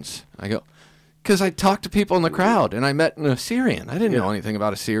Assyrians? I go, Because I talked to people in the crowd, and I met an Assyrian. I didn't know anything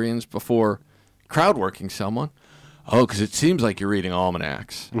about Assyrians before crowd working someone. Oh, because it seems like you're reading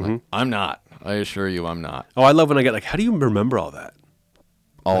almanacs. Like, I'm not. I assure you I'm not. Oh, I love when I get like, how do you remember all that?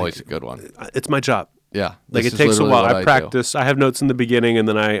 Always a good one. It's my job. Yeah. Like it takes a while. I practice. I have notes in the beginning, and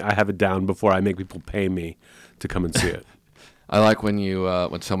then I have it down before I make people pay me to come and see it. I like when you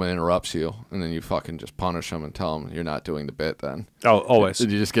when someone interrupts you, and then you fucking just punish them and tell them you're not doing the bit then. Oh, always. You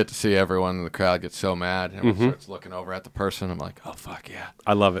just get to see everyone in the crowd get so mad. Everyone starts looking over at the person. I'm like, oh, fuck yeah.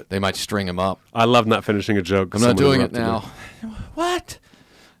 I love it. They might string him up. I love not finishing a joke. I'm not doing it now. What?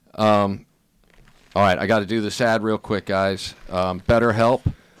 All right, I got to do this ad real quick, guys.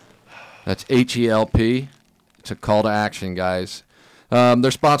 BetterHelp. That's HELP. It's a call to action, guys. They're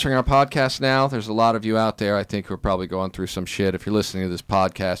sponsoring our podcast now. There's a lot of you out there, I think, who are probably going through some shit. If you're listening to this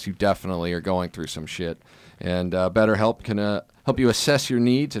podcast, you definitely are going through some shit. And BetterHelp can help you assess your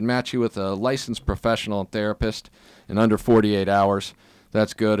needs and match you with a licensed professional and therapist in under 48 hours.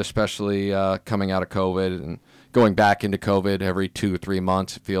 That's good, especially coming out of COVID and going back into COVID every 2 or 3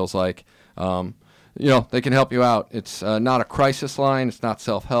 months, it feels like. They can help you out. It's not a crisis line. It's not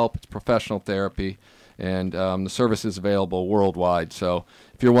self-help. It's professional therapy. And the service is available worldwide. So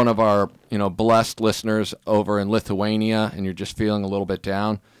if you're one of our, blessed listeners over in Lithuania and you're just feeling a little bit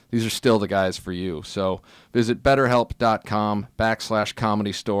down, these are still the guys for you. So visit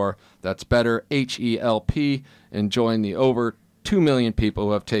betterhelp.com/comedy store. That's better, HELP, and join the over 2 million people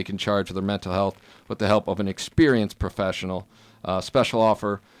who have taken charge of their mental health with the help of an experienced professional. Special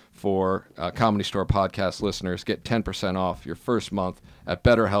offer for Comedy Store podcast listeners. Get 10% off your first month at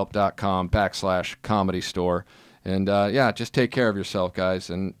betterhelp.com/comedy store. And just take care of yourself, guys.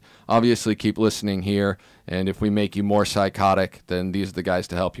 And obviously keep listening here. And if we make you more psychotic, then these are the guys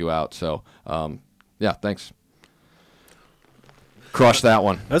to help you out. So, thanks. Crush that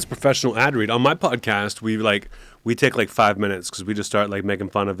one. That's a professional ad read. On my podcast, we take 5 minutes because we just start making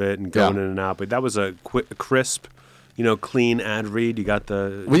fun of it and going in and out. But that was a crisp, clean ad read.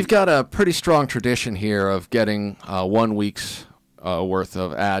 We've got a pretty strong tradition here of getting 1 week's worth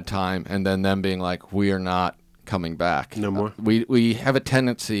of ad time, and then them being like, we are not coming back. No more. We have a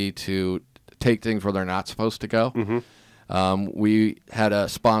tendency to take things where they're not supposed to go. We had a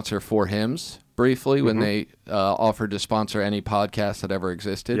sponsor for Hims briefly when they offered to sponsor any podcast that ever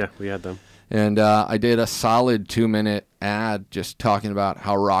existed. Yeah, we had them. And I did a solid 2-minute ad just talking about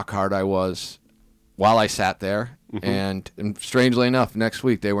how rock hard I was while I sat there. And strangely enough, next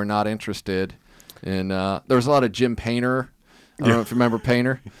week they were not interested. And there was a lot of Jim Painter. I don't know if you remember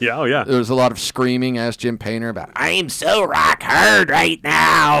Painter. Yeah, oh yeah. There was a lot of screaming as Jim Painter about, I'm so rock hard right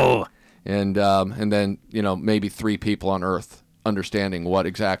now. And then, maybe 3 people on Earth understanding what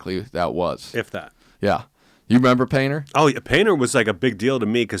exactly that was. If that. Yeah. You remember Painter? Oh, yeah. Painter was a big deal to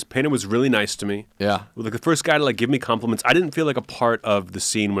me because Painter was really nice to me. Yeah. The first guy to give me compliments. I didn't feel like a part of the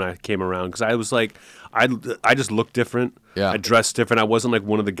scene when I came around because I was I just looked different. Yeah. I dressed different. I wasn't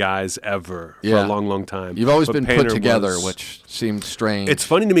one of the guys ever for a long, long time. You've always been Painter put together, which seemed strange. It's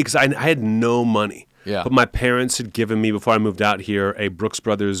funny to me because I had no money. Yeah. But my parents had given me, before I moved out here, a Brooks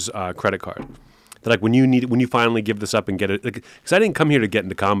Brothers credit card. They're when you finally give this up and get it, because I didn't come here to get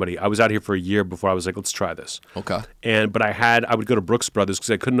into comedy. I was out here for a year before I was like, let's try this. Okay. But I would go to Brooks Brothers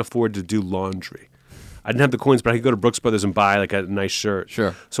because I couldn't afford to do laundry. I didn't have the coins, but I could go to Brooks Brothers and buy a nice shirt.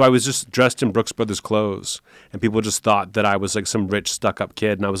 Sure. So I was just dressed in Brooks Brothers clothes, and people just thought that I was some rich stuck-up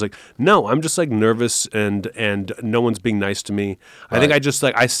kid, and I was like, no, I'm just nervous, and no one's being nice to me. Right. I think I just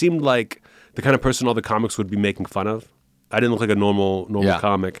I seemed like the kind of person all the comics would be making fun of. I didn't look like a normal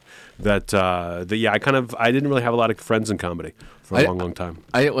comic. I didn't really have a lot of friends in comedy for a long time.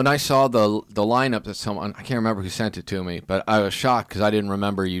 When I saw the lineup that someone, I can't remember who sent it to me, but I was shocked because I didn't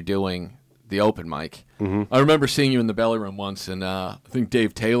remember you doing the open mic. I remember seeing you in the belly room once, and I think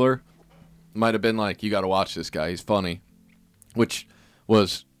Dave Taylor might have been like, you got to watch this guy, he's funny, which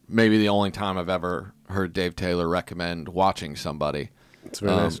was maybe the only time I've ever heard Dave Taylor recommend watching somebody. It's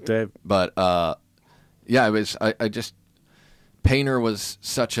very nice, Dave. But it was, I just, Painter was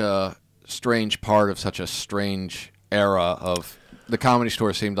such a strange part of such a strange era of the Comedy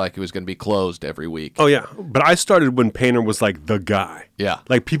Store. Seemed like it was going to be closed every week. Oh yeah, but I started when Painter was the guy. Yeah,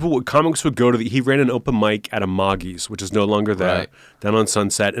 comics would go to he ran an open mic at a Moggy's, which is no longer there, down on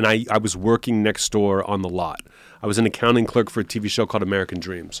Sunset, and I was working next door on the lot. I was an accounting clerk for a TV show called American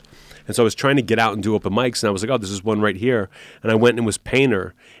Dreams. And so I was trying to get out and do open mics, and I was like, oh, this is one right here. And I went and it was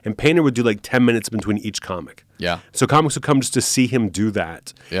Painter. And Painter would do 10 minutes between each comic. Yeah. So comics would come just to see him do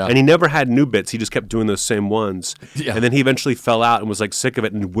that. Yeah. And he never had new bits. He just kept doing those same ones. Yeah. And then he eventually fell out and was sick of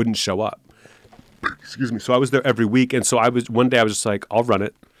it and wouldn't show up. Excuse me. So I was there every week. And so one day I was just like, I'll run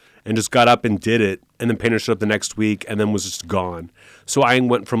it. and just got up and did it. And then Painter showed up the next week and then was just gone. So I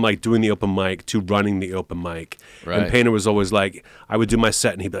went from like doing the open mic to running the open mic. Right. And Painter was always like, I would do my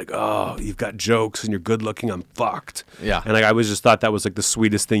set and he'd be like, oh, you've got jokes and you're good looking. I'm fucked. Yeah. And like, I always just thought that was like the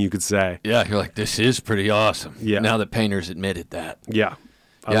sweetest thing you could say. Yeah, you're like, this is pretty awesome. Yeah. Now that Painter's admitted that. Yeah.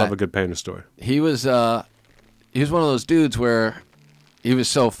 I Yeah. love a good Painter story. He was one of those dudes where he was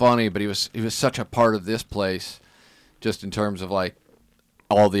so funny, but he was such a part of this place, just in terms of like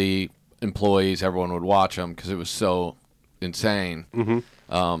all the employees, everyone would watch him because it was so insane.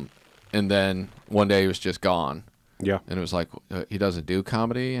 Mm-hmm. And then one day he was just gone. Yeah. And it was like, he doesn't do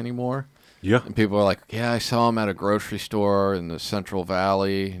comedy anymore. Yeah. And people were like, yeah, I saw him at a grocery store in the Central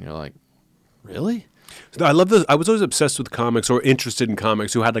Valley. And you're like, really? I love this. I was always obsessed with comics or interested in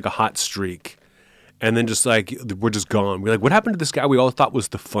comics who had like a hot streak. And then just like, we're just gone. We're like, what happened to this guy we all thought was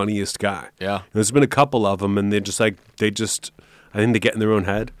the funniest guy? Yeah. And there's been a couple of them, and they're just like, I think they get in their own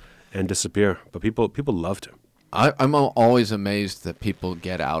head and disappear. But people loved him. I'm always amazed that people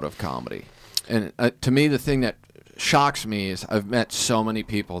get out of comedy. And to me, the thing that shocks me is I've met so many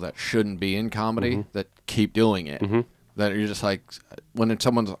people that shouldn't be in comedy that keep doing it. That you're just like, when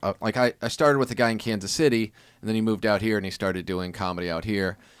someone's like, I started with a guy in Kansas City, and then he moved out here and he started doing comedy out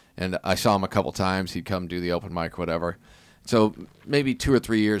here. And I saw him a couple times. He'd come do the open mic, whatever. So maybe 2 or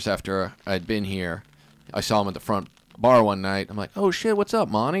 3 years after I'd been here, I saw him at the front bar one night. I'm like, oh, shit, what's up,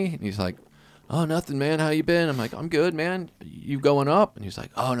 Monty? And he's like, oh, nothing, man. How you been? I'm like, I'm good, man. You going up? And he's like,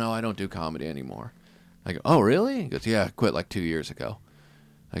 oh, no, I don't do comedy anymore. I go, oh, really? He goes, yeah, I quit like 2 years ago.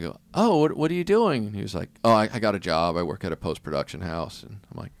 I go, oh, what are you doing? And he was like, oh, I got a job. I work at a post-production house. And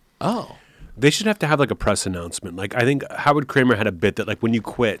I'm like, oh. They should have to have like a press announcement. Like I think Howard Kramer had a bit that like when you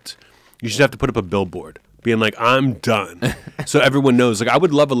quit, you should have to put up a billboard being like, I'm done. So everyone knows. Like I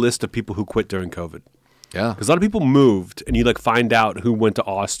would love a list of people who quit during COVID. Yeah. Because a lot of people moved and you like find out who went to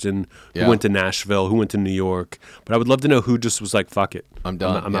Austin, who Yeah. went to Nashville, who went to New York. But I would love to know who just was like, fuck it. I'm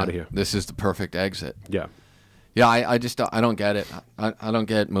done. I'm Yeah. out of here. This is the perfect exit. Yeah. Yeah, I just don't get it. I don't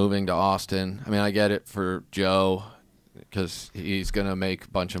get moving to Austin. I mean, I get it for Joe because he's going to make a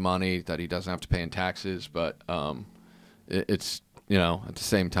bunch of money that he doesn't have to pay in taxes. But it's, at the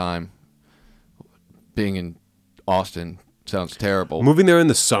same time, being in Austin sounds terrible. Moving there in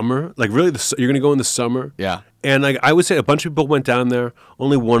the summer, like really, you're going to go in the summer? Yeah, And like I would say a bunch of people went down there.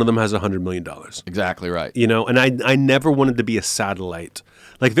 Only one of them has $100 million. exactly right. And I never wanted to be a satellite.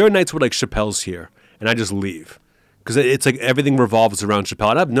 Like there are nights where like Chappelle's here and I just leave. Because it's like everything revolves around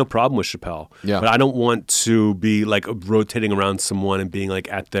Chappelle. I have no problem with Chappelle. Yeah. But I don't want to be like rotating around someone and being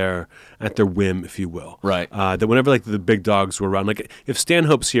like at their whim, if you will. Right. That whenever like the big dogs were around, like if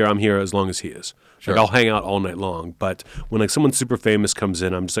Stanhope's here, I'm here as long as he is. Sure. Like I'll hang out all night long. But when like someone super famous comes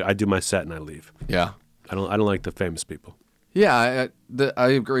in, I'm just like I do my set and I leave. Yeah. I don't like the famous people. Yeah, I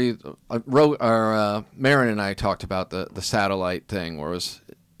agree. Marin and I talked about the satellite thing, where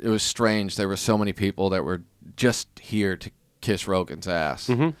it was strange. There were so many people that were just here to kiss Rogan's ass.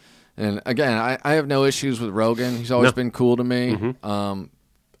 Mm-hmm. And again, I have no issues with Rogan. He's always been cool to me. Mm-hmm.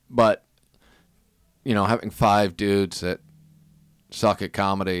 But having 5 dudes that suck at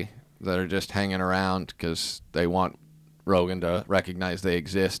comedy that are just hanging around because they want Rogan to recognize they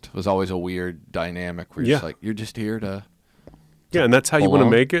exist was always a weird dynamic. Where you're just you're just here to. Yeah, and that's how you want to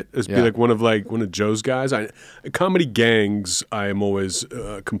make it, is Yeah. be like one of Joe's guys. Comedy gangs, I am always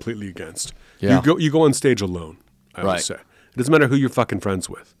completely against. Yeah. You go on stage alone, I Right. always say. It doesn't matter who you're fucking friends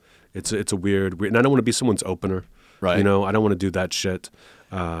with. It's a weird, and I don't want to be someone's opener. Right. I don't want to do that shit.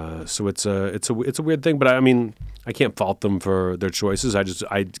 So it's a weird thing, but I mean, I can't fault them for their choices.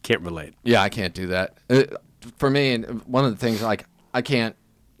 I can't relate. Yeah, I can't do that. For me, and one of the things, like, I can't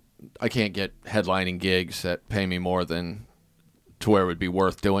get headlining gigs that pay me more than to where it would be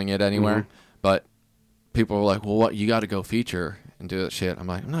worth doing it anywhere. Mm-hmm. But people were like, well, what, you got to go feature and do that shit. I'm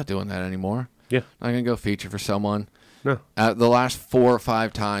like, I'm not doing that anymore. Yeah. I'm going to go feature for someone. No. The last 4 or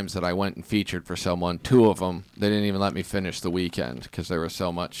 5 times that I went and featured for someone, 2 of them, they didn't even let me finish the weekend because there was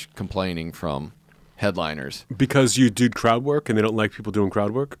so much complaining from headliners. Because you do crowd work and they don't like people doing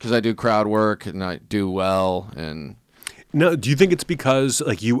crowd work? Because I do crowd work and I do well, and No, do you think it's because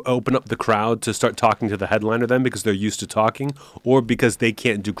like you open up the crowd to start talking to the headliner then because they're used to talking, or because they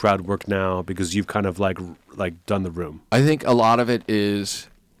can't do crowd work now because you've kind of like done the room? I think a lot of it is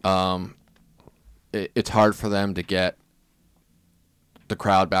it's hard for them to get the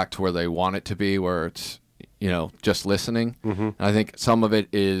crowd back to where they want it to be, where it's just listening. Mm-hmm. And I think some of it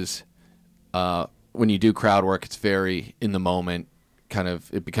is when you do crowd work, it's very in the moment, kind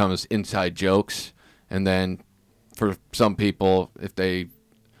of it becomes inside jokes, and then for some people, if they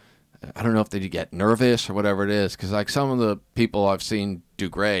I don't know if they get nervous or whatever it is, because like some of the people I've seen do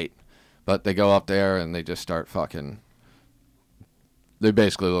great, but they go up there and they just start fucking. They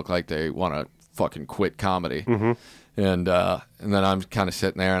basically look like they want to fucking quit comedy, and then I'm kind of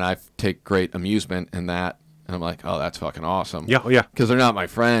sitting there and I take great amusement in that, and I'm like, oh, that's fucking awesome. Yeah, yeah. Because they're not my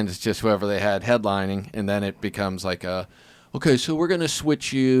friends; it's just whoever they had headlining, and then it becomes like okay, so we're gonna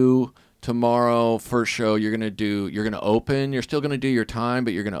switch you. Tomorrow, first show, you're going to open. You're still going to do your time,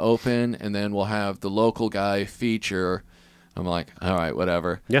 but you're going to open, and then we'll have the local guy feature. I'm like, all right,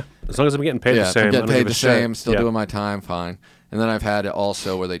 whatever. Yeah, as long as I'm getting paid the same. I'm getting paid the same, still yeah. doing my time, fine. And then I've had it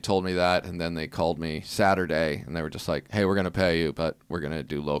also where they told me that, and then they called me Saturday, and they were just like, hey, we're going to pay you, but we're going to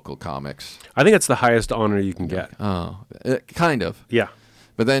do local comics. I think it's the highest honor you can get. Oh, kind of. Yeah.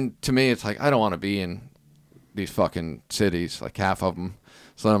 But then, to me, it's like, I don't want to be in these fucking cities, like half of them.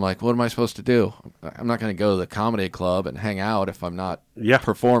 So then I'm like, what am I supposed to do? I'm not going to go to the comedy club and hang out if I'm not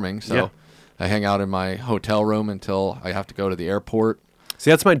performing. So I hang out in my hotel room until I have to go to the airport.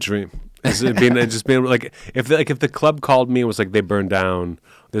 See, that's my dream. Just being like, if the club called me and was like, they burned down,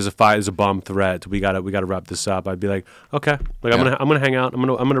 there's a fire, there's a bomb threat, we gotta wrap this up. I'd be like, okay, like I'm gonna hang out. I'm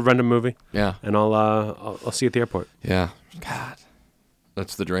gonna rent a movie. Yeah, and I'll see you at the airport. Yeah, God.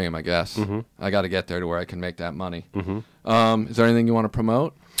 That's the dream, I guess. I got to get there to where I can make that money. Is there anything you want to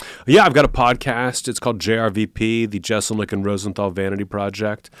promote? Yeah, I've got a podcast. It's called JRVP, the Jesselnick and Rosenthal Vanity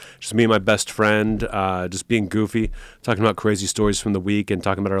Project. Just me and my best friend, just being goofy, talking about crazy stories from the week and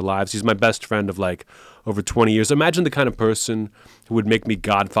talking about our lives. He's my best friend of like over 20 years. Imagine the kind of person who would make me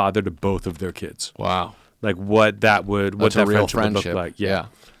godfather to both of their kids. Wow. Like what that real friendship would look like. Yeah.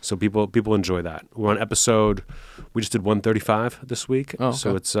 So people enjoy that. We're on episode. We just did 135 this week. Oh,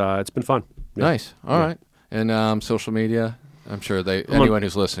 okay. So it's been fun. Yeah. Nice. All right. And social media. I'm sure anyone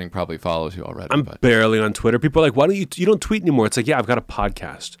who's listening probably follows you already. I'm barely on Twitter. People are like, why don't you don't tweet anymore? It's like, yeah, I've got a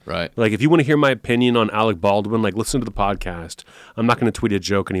podcast. Right. Like if you want to hear my opinion on Alec Baldwin, like listen to the podcast. I'm not going to tweet a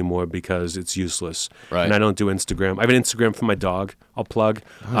joke anymore because it's useless. Right. And I don't do Instagram. I have an Instagram for my dog. I'll plug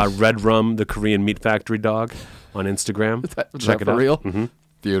Red Rum, the Korean meat factory dog, on Instagram. Check it out. For real? Mm-hmm.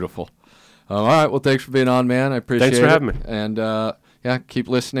 Beautiful. All right. Well, thanks for being on, man. I appreciate it. Thanks for having me. And keep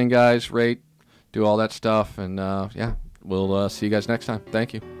listening, guys. Rate, do all that stuff, and we'll see you guys next time.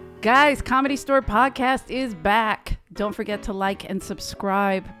 Thank you. Guys, Comedy Store Podcast is back. Don't forget to like and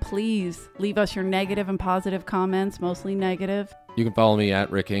subscribe. Please leave us your negative and positive comments, mostly negative. You can follow me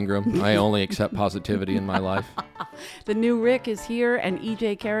at Rick Ingram. I only accept positivity in my life. The new Rick is here, and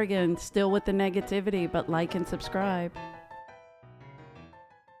EJ Kerrigan still with the negativity, but like and subscribe.